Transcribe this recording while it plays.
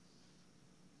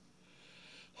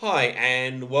Hi,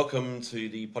 and welcome to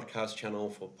the podcast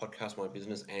channel for Podcast My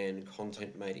Business and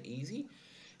Content Made Easy.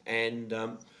 And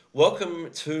welcome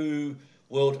to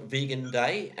World Vegan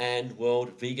Day and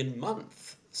World Vegan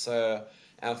Month. So,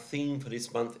 our theme for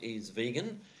this month is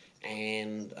vegan,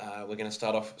 and we're going to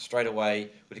start off straight away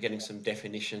with getting some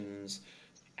definitions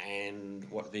and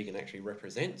what vegan actually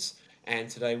represents. And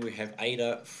today we have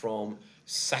Ada from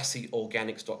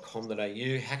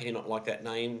sassyorganics.com.au. How can you not like that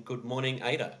name? Good morning,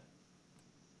 Ada.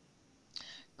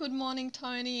 Good morning,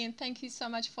 Tony, and thank you so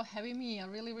much for having me. I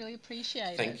really, really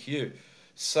appreciate it. Thank you.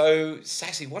 So,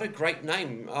 Sassy, what a great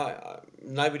name.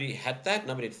 Nobody had that.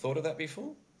 Nobody had thought of that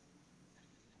before.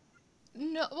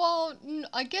 No, well,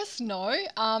 I guess no.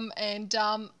 And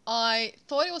I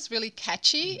thought it was really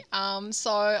catchy.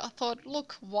 So I thought,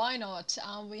 look, why not?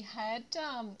 We had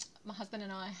my husband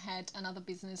and I had another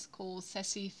business called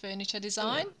Sassy Furniture Oh, yeah.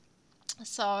 Design.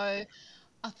 So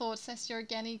I thought Sassy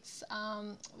Organics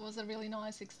was a really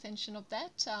nice extension of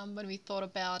that when we thought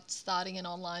about starting an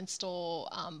online store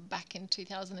back in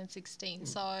 2016.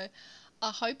 So I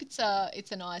hope it's a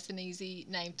nice and easy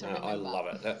name to I remember. love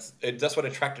it. That's what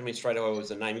attracted me straight away was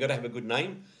the name. You got to have a good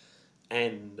name,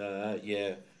 and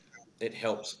yeah, it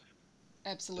helps.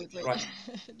 Absolutely. Right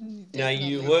now,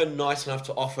 you Definitely. were nice enough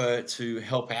to offer to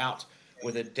help out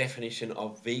with a definition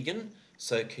of vegan.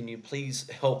 So, can you please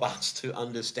help us to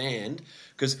understand?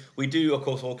 Because we do, of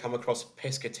course, all come across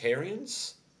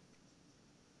pescatarians.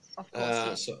 Of course,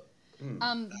 yes. So, hmm,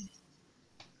 Um,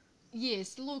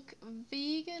 yes, look,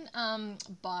 vegan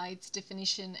by its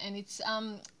definition, and it's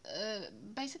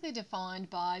basically defined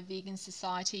by Vegan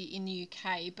Society in the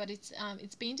UK, but it's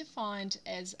been defined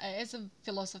as a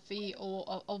philosophy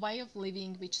or a way of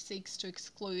living which seeks to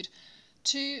exclude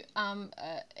to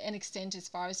an extent as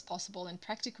far as possible and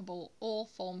practicable all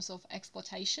forms of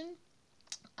exploitation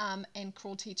and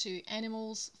cruelty to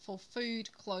animals for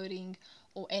food, clothing,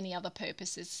 or any other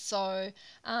purposes. So,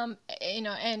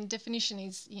 and definition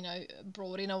is,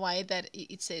 broad in a way that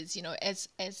it says,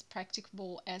 as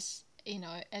practicable as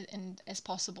and as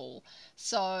possible.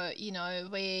 So,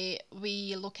 where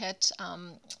we look at,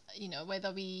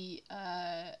 whether we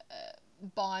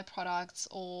buy products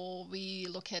or we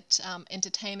look at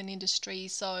entertainment industry.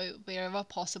 So wherever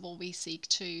possible, we seek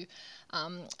to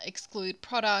exclude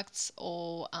products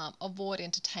or avoid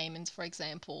entertainments, for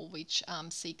example, which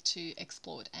seek to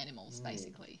exploit animals,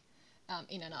 basically,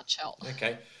 in a nutshell.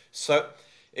 okay. So,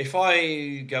 if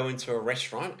I go into a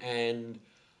restaurant and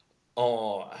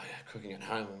oh, cooking at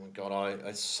home. Oh my god,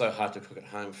 it's so hard to cook at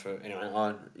home for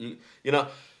anyway. You know,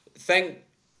 thank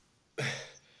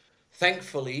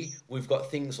thankfully we've got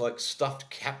things like stuffed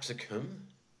capsicum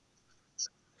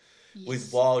with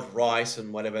Yes, wild rice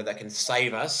and whatever that can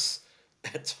save us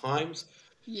at times.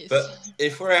 yes. But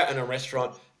if we're out in a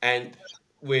restaurant and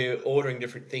we're ordering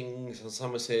different things, and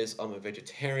someone says I'm a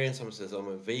vegetarian, someone says I'm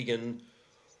a vegan,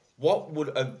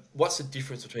 what's the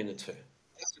difference between the two?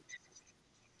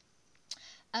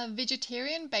 A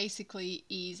vegetarian basically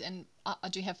is, and I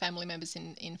do have family members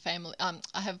in family. I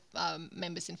have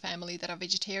members in family that are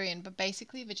vegetarian, but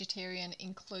basically, vegetarian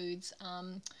includes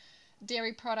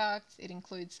dairy products, it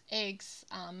includes eggs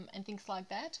and things like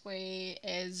that,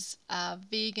 whereas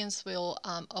vegans will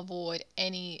avoid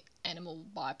any animal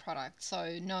byproduct.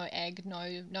 So no egg,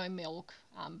 no milk,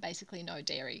 basically no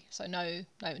dairy, so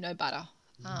no butter.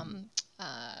 Um,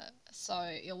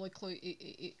 so it'll include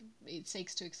it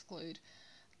seeks to exclude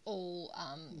all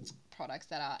products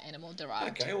that are animal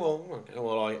derived.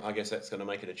 I guess that's going to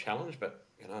make it a challenge, but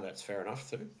that's fair enough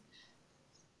too.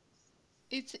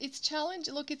 It's challenge.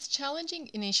 Look, it's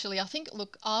challenging initially. I think.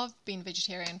 Look, I've been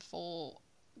vegetarian for,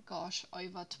 gosh,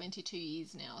 over 22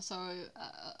 years now, so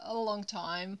a long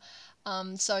time.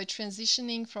 So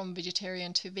transitioning from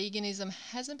vegetarian to veganism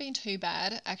hasn't been too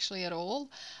bad actually at all,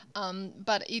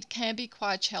 but it can be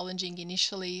quite challenging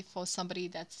initially for somebody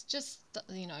that's just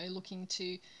looking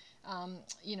to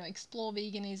explore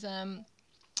veganism,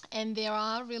 and there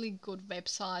are really good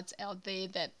websites out there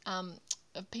that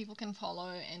people can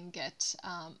follow and get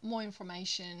more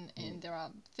information. Mm. And there are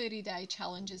 30-day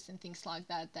challenges and things like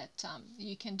that that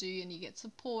you can do, and you get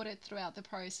supported throughout the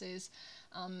process,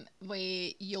 where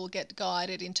you'll get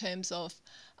guided in terms of,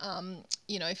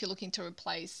 if you're looking to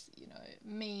replace,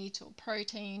 meat or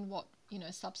protein, what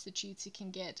substitutes you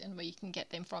can get and where you can get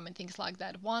them from and things like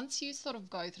that. Once you sort of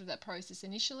go through that process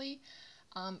initially,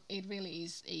 it really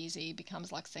is easy,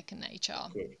 becomes like second nature.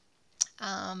 Good.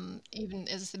 Even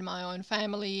as I said, my own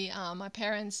family, my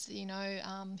parents,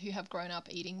 who have grown up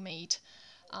eating meat,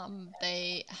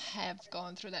 they have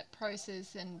gone through that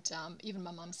process. And even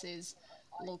my mum says,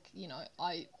 look,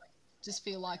 I just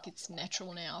feel like it's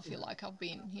natural now. I feel like I've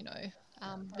been,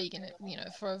 vegan,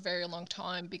 for a very long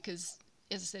time because,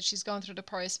 as I said, she's gone through the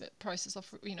process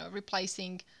of,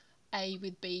 replacing A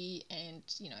with B, and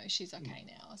she's okay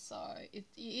now. So it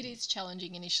is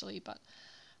challenging initially, but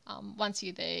once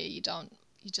you're there, you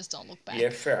just don't look Yeah, back.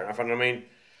 fair enough. And I mean,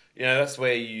 that's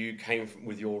where you came from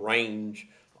with your range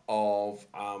of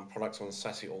products on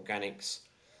Sassy Organics,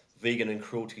 vegan and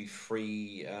cruelty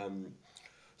free,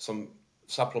 some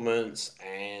supplements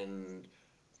and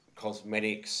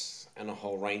cosmetics, and a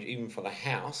whole range, even for the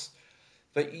house.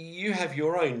 But you have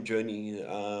your own journey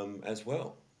as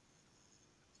well.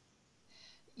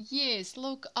 Yes,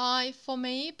 look, for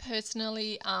me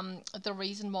personally, the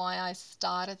reason why I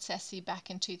started Sassy back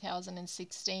in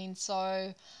 2016,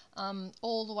 so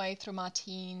all the way through my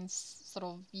teens sort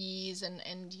of years, and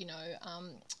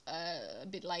a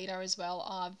bit later as well,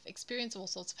 I've experienced all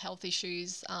sorts of health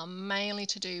issues, mainly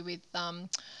to do with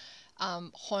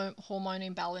hormone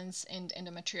imbalance and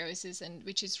endometriosis, and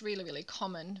which is really really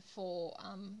common for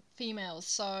females.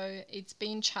 So it's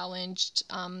been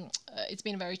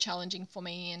very challenging for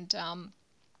me, and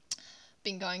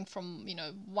been going from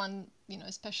one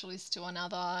specialist to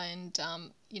another, and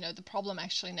the problem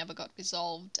actually never got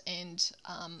resolved, and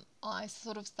I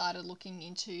sort of started looking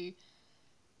into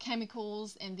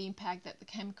chemicals and the impact that the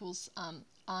chemicals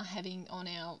are having on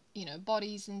our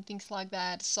bodies and things like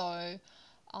that. So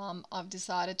I've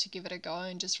decided to give it a go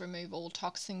and just remove all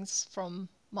toxins from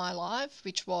my life,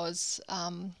 which was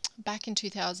back in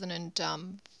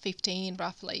 2015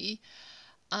 roughly.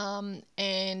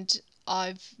 And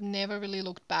I've never really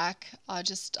looked back.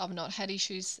 I've not had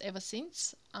issues ever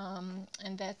since.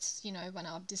 And that's, when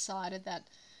I've decided that,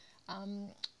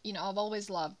 I've always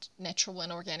loved natural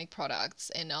and organic products,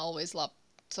 and I always loved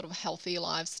sort of healthy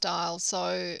lifestyle.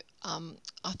 So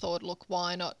I thought, look,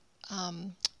 why not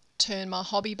turn my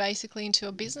hobby basically into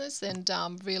a business, and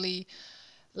really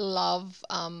love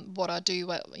what I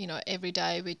do, every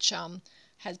day, which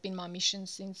has been my mission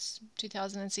since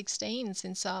 2016,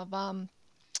 since I've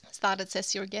started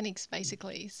Sassy Organics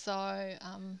basically. So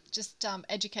just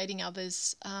educating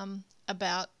others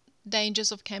about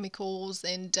dangers of chemicals,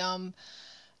 and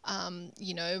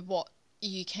what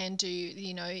you can do.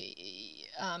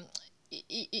 Um,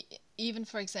 Even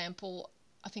for example,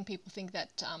 I think people think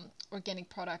that organic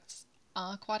products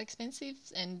are quite expensive,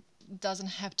 and doesn't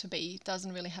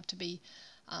really have to be.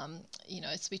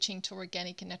 Switching to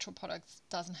organic and natural products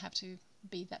doesn't have to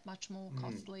be that much more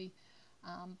costly,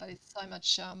 but it's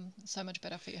so much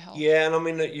better for your health. Yeah, and I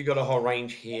mean that you got a whole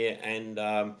range here, and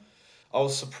I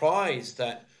was surprised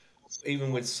that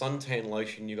even with suntan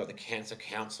lotion, you got the Cancer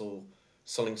Council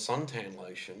selling suntan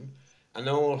lotion, and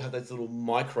they all have those little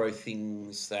micro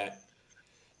things that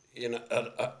you know.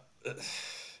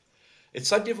 It's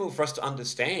so difficult for us to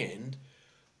understand,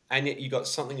 and yet you got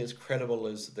something as credible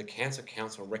as the Cancer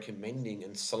Council recommending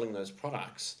and selling those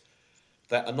products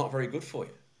that are not very good for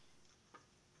you.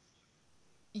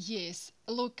 Yes.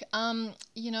 Look,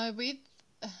 with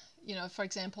for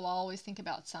example, I always think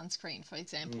about sunscreen. For Mm,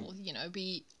 example,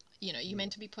 you're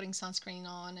meant to be putting sunscreen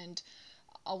on, and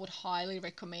I would highly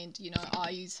recommend. I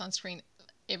use sunscreen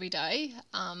every day,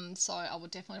 so I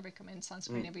would definitely recommend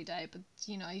sunscreen mm, every day. But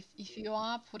if you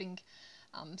are putting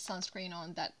sunscreen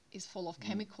on that is full of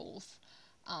chemicals,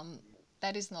 um,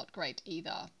 that is not great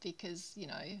either, because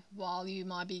while you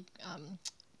might be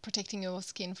protecting your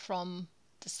skin from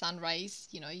the sun rays,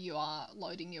 you are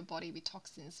loading your body with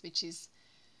toxins, which is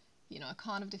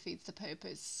kind of defeats the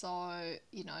purpose. So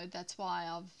that's why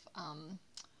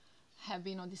have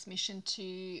been on this mission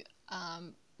to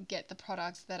get the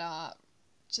products that are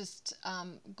just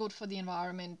good for the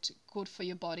environment, good for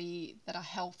your body, that are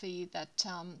healthy, that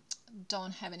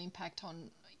don't have an impact on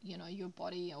your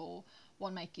body, or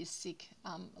won't make you sick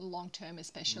long term, mm.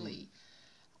 especially.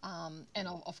 And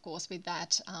of course, with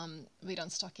that, we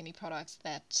don't stock any products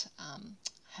that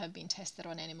have been tested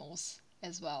on animals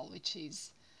as well, which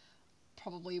is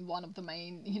probably one of the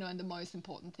main, and the most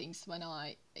important things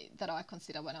that I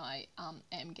consider when I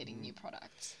am getting new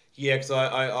products. Yeah, because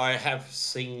I have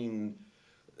seen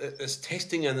there's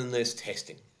testing and then there's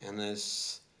testing, and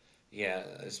yeah,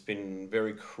 it's been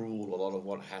very cruel, a lot of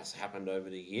what has happened over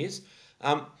the years.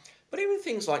 Um, but even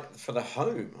things like for the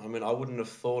home, I mean, I wouldn't have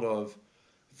thought of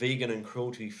vegan and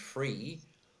cruelty free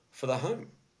for the home.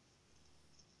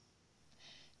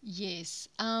 Yes.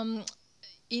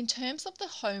 In terms of the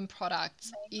home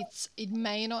products, it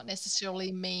may not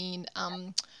necessarily mean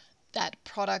that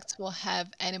products will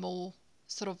have animal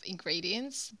sort of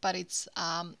ingredients, but it's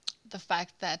the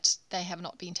fact that they have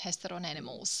not been tested on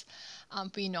animals.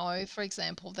 We know, for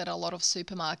example, that a lot of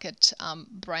supermarket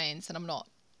brands, and I'm not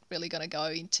really going to go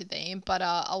into them, but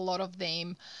a lot of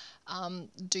them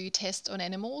do test on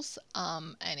animals,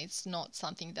 and it's not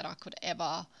something that I could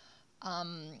ever,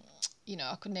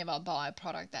 I could never buy a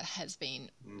product that has been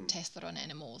Mm. tested on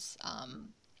animals.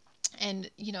 And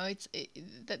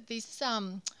that this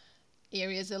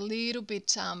area is a little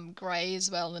bit grey as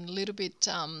well, and a little bit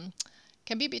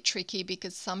can be a bit tricky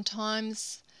because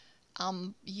sometimes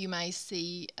you may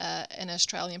see an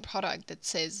Australian product that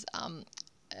says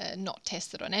not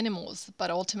tested on animals, but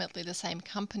ultimately the same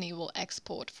company will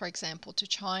export, for example, to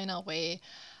China where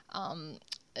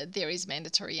there is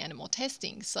mandatory animal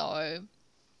testing. So,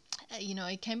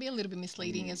 it can be a little bit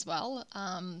misleading Mm. as well.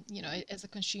 As a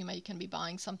consumer, you can be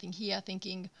buying something here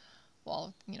thinking,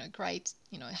 well, great,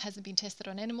 it hasn't been tested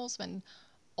on animals when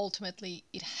ultimately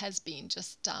it has been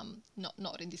just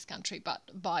not in this country, but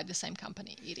by the same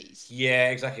company it is. Yeah,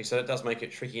 exactly. So it does make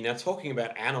it tricky. Now, talking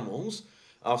about animals,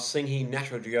 I've seen here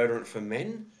natural deodorant for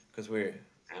men because we're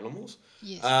animals,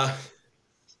 Yes, uh,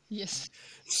 yes,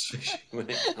 especially when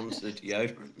it comes to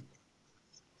deodorant.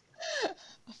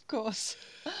 of course.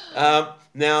 Now,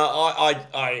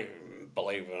 I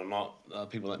believe it or not,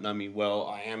 people that know me well,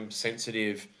 I am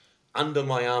sensitive under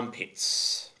my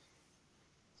armpits.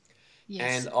 And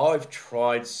Yes. I've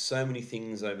tried so many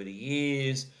things over the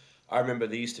years. I remember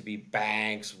there used to be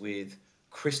bags with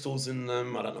crystals in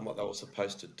them. I don't know what they were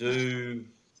supposed to do.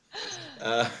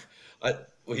 Uh, I,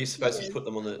 were you supposed to Yes. put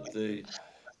them on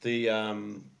the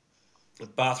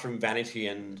bathroom vanity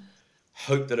and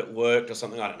hope that it worked or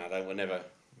something? I don't know. They were never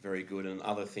very good, and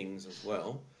other things as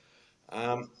well.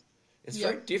 Um, it's Yep.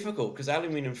 very difficult because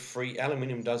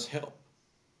aluminium does help.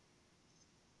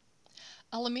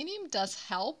 Aluminium does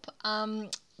help,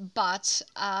 but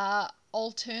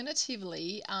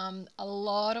alternatively, a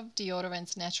lot of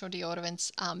deodorants, natural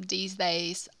deodorants, these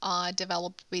days are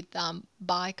developed with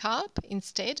bicarb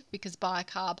instead, because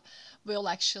bicarb will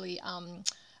actually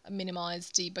minimize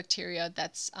the bacteria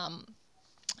that's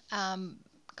um,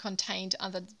 contained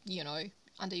under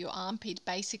your armpit,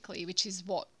 basically, which is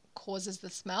what causes the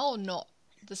smell, not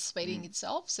the sweating Mm.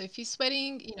 itself. So if you're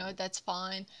sweating, that's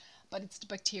fine, but it's the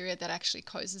bacteria that actually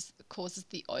causes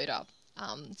the odor.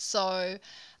 So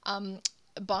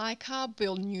bicarb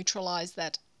will neutralize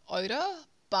that odor.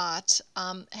 But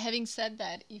having said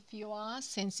that, if you are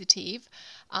sensitive,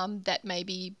 that may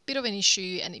be a bit of an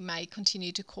issue and it may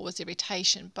continue to cause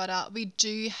irritation. But we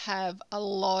do have a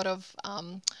lot of,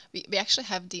 we actually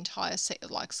have the entire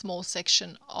small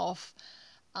section of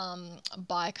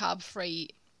bicarb free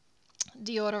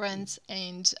deodorants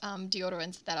and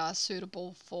deodorants that are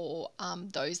suitable for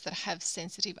those that have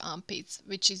sensitive armpits,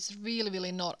 which is really,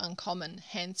 really not uncommon.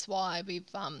 Hence why we've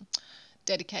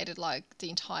dedicated like the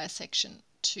entire section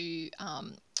to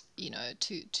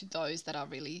to those that are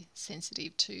really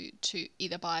sensitive to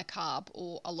either bicarb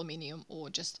or aluminium or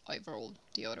just overall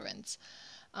deodorants.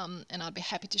 And I'd be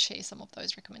happy to share some of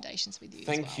those recommendations with you as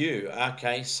Thank well. you.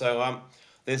 Okay, so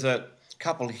there's a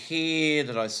couple here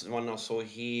one I saw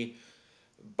here.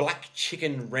 Black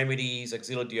chicken remedies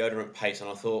axilla deodorant paste, and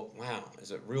I thought, wow,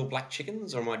 is it real black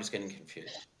chickens or am I just getting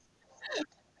confused?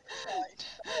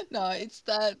 No, it's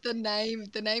the name.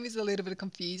 The name is a little bit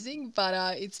confusing,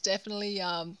 but it's definitely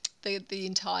the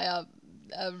entire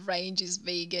range is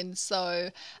vegan. So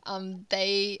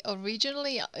they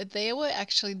were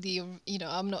actually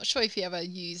I'm not sure if you ever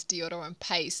used deodorant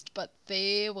paste, but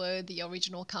they were the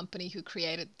original company who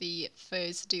created the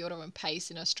first deodorant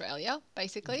paste in Australia,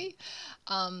 basically.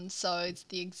 So it's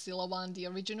the Axilla one, the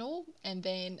original, and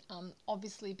then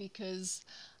obviously because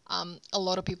a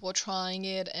lot of people were trying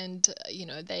it, and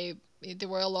there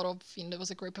were a lot of there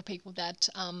was a group of people that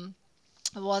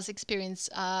was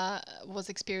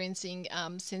experiencing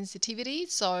sensitivity,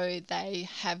 so they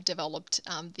have developed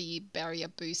the Barrier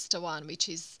Booster one, which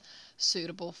is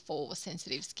suitable for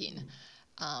sensitive skin.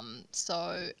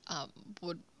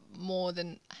 Would more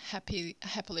than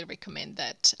happily recommend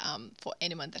that for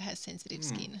anyone that has sensitive Hmm.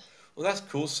 skin. Well, that's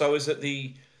cool. So is it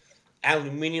the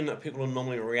aluminium that people are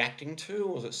normally reacting to,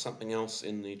 or is it something else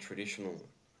in the traditional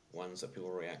ones that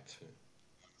people react to?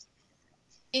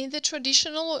 In the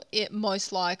traditional, it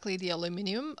most likely the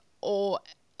aluminium, or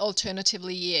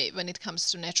alternatively, yeah, when it comes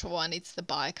to natural one, it's the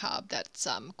bicarb that's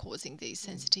causing the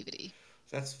sensitivity.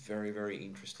 That's very, very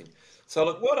interesting. So,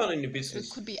 look, what on in your It business?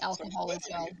 could be alcohol as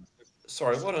well.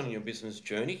 Sorry, what on your business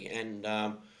journey? And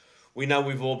we know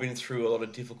we've all been through a lot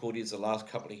of difficulties the last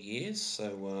couple of years.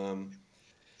 So,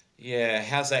 yeah,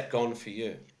 how's that gone for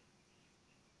you?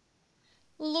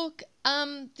 Look,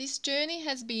 this journey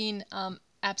has been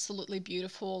absolutely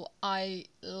beautiful. I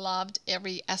loved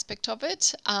every aspect of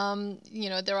it.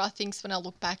 There are things when I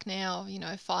look back now,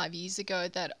 5 years ago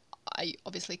that I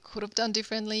obviously could have done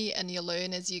differently, and you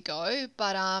learn as you go.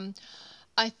 But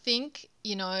I think,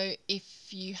 if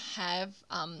you have,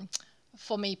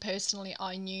 for me personally,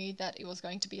 I knew that it was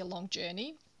going to be a long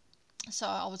journey. So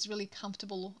I was really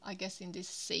comfortable, I guess, in this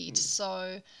seat.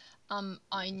 So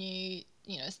I knew,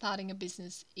 starting a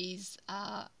business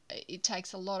it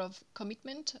takes a lot of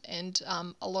commitment and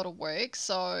a lot of work.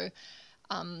 So,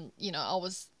 I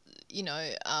was, you know,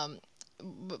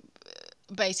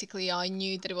 basically I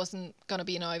knew that it wasn't going to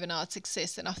be an overnight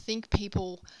success. And I think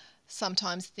people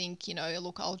sometimes think,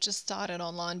 look, I'll just start an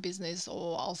online business,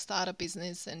 or I'll start a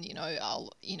business and,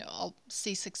 I'll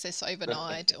see success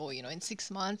overnight, or, in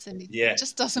 6 months, and it Yeah,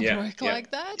 just doesn't yeah, work yeah,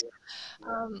 like that.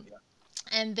 Um,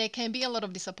 and there can be a lot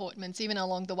of disappointments even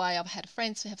along the way. I've had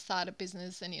friends who have started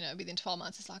business, and, within 12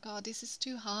 months it's like, oh, this is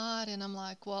too hard. And I'm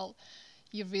like, well,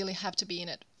 you really have to be in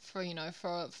it for,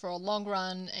 for a long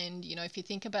run. And, if you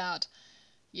think about,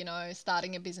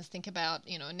 starting a business, think about,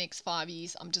 next 5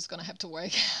 years, I'm just going to have to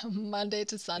work Monday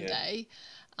to yeah. Sunday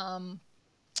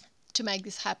to make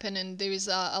this happen. And there is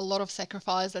a lot of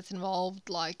sacrifice that's involved.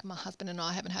 Like, my husband and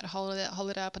I haven't had a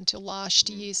holiday up until last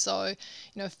year. So,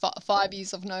 5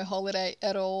 years of no holiday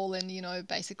at all. And,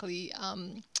 basically,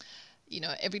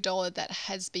 every dollar that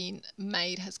has been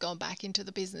made has gone back into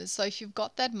the business. So if you've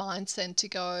got that mindset to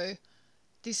go,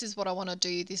 this is what I want to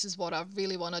do, this is what I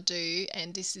really want to do,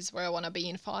 and this is where I want to be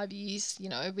in 5 years,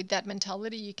 with that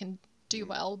mentality, you can do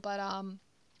well. But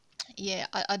yeah,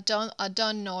 I don't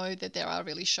know that there are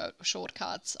really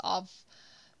shortcuts. I've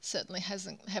certainly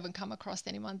haven't come across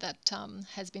anyone that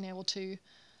has been able to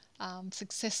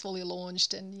successfully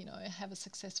launched and, have a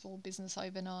successful business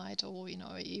overnight, or,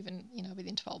 even,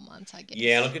 within 12 months, I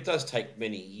Yeah, guess. look, it does take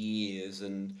many years,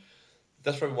 and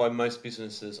that's probably why most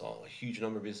businesses, a huge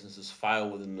number of businesses,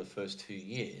 fail within the first 2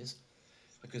 years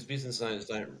because business owners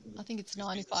don't. I think it's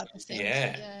 95%.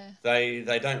 Yeah, Yeah.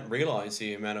 they don't realise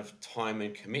the amount of time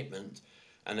and commitment,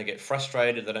 and they get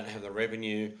frustrated. They don't have the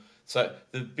revenue. So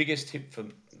the biggest tip for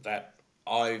that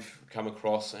I've come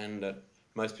across, and that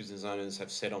most business owners have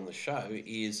said on the show,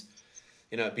 is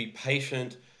be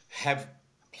patient, have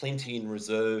plenty in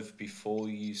reserve before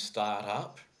you start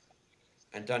up,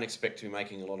 and don't expect to be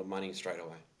making a lot of money straight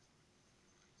away.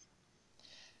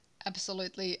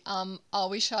 Absolutely. I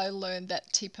wish I learned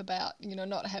that tip about,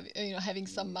 not having, having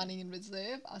some money in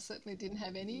reserve. I certainly didn't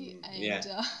have any, Yeah, and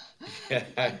yeah,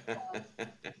 I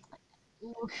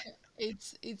look,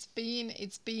 it's been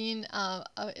as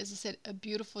I said, a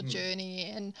beautiful Hmm. journey.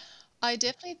 And I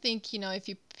definitely think, if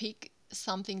you pick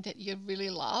something that you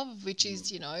really love, which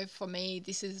is, for me,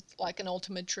 this is like an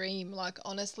ultimate dream. Like,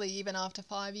 honestly, even after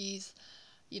 5 years,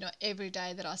 every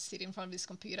day that I sit in front of this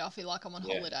computer, I feel like I'm on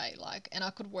Yeah. holiday. Like, and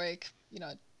I could work,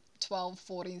 12,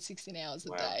 14, 16 hours a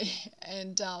Wow. day.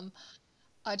 And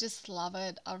I just love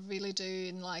it. I really do.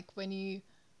 And like, when you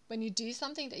do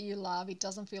something that you love, it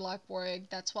doesn't feel like work.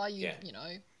 That's why Yeah.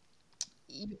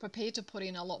 you're prepared to put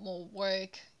in a lot more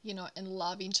work, and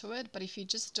love into it. But if you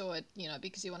just do it,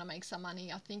 because you want to make some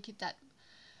money, I think that,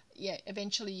 yeah,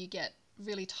 eventually you get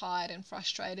really tired and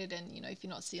frustrated. And, if you're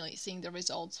not seeing the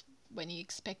results when you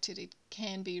expect it, it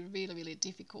can be really, really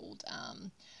difficult.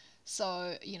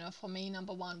 So, for me,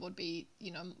 number one would be,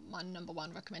 my number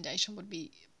one recommendation would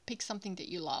be pick something that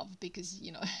you love, because,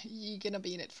 you're going to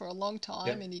be in it for a long time,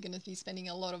 Yep. and you're going to be spending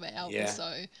a lot of hours. Yeah.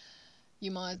 So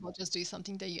you might as well just do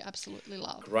something that you absolutely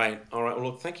love. Great. All right. Well,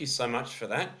 look, thank you so much for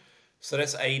that. So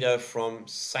that's Ada from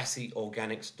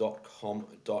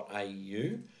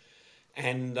sassyorganics.com.au.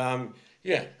 And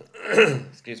yeah,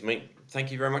 excuse me.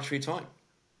 Thank you very much for your time.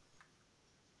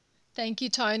 Thank you,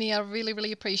 Tony. I really,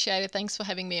 really appreciate it. Thanks for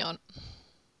having me on.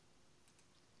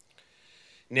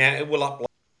 Now, it will upload.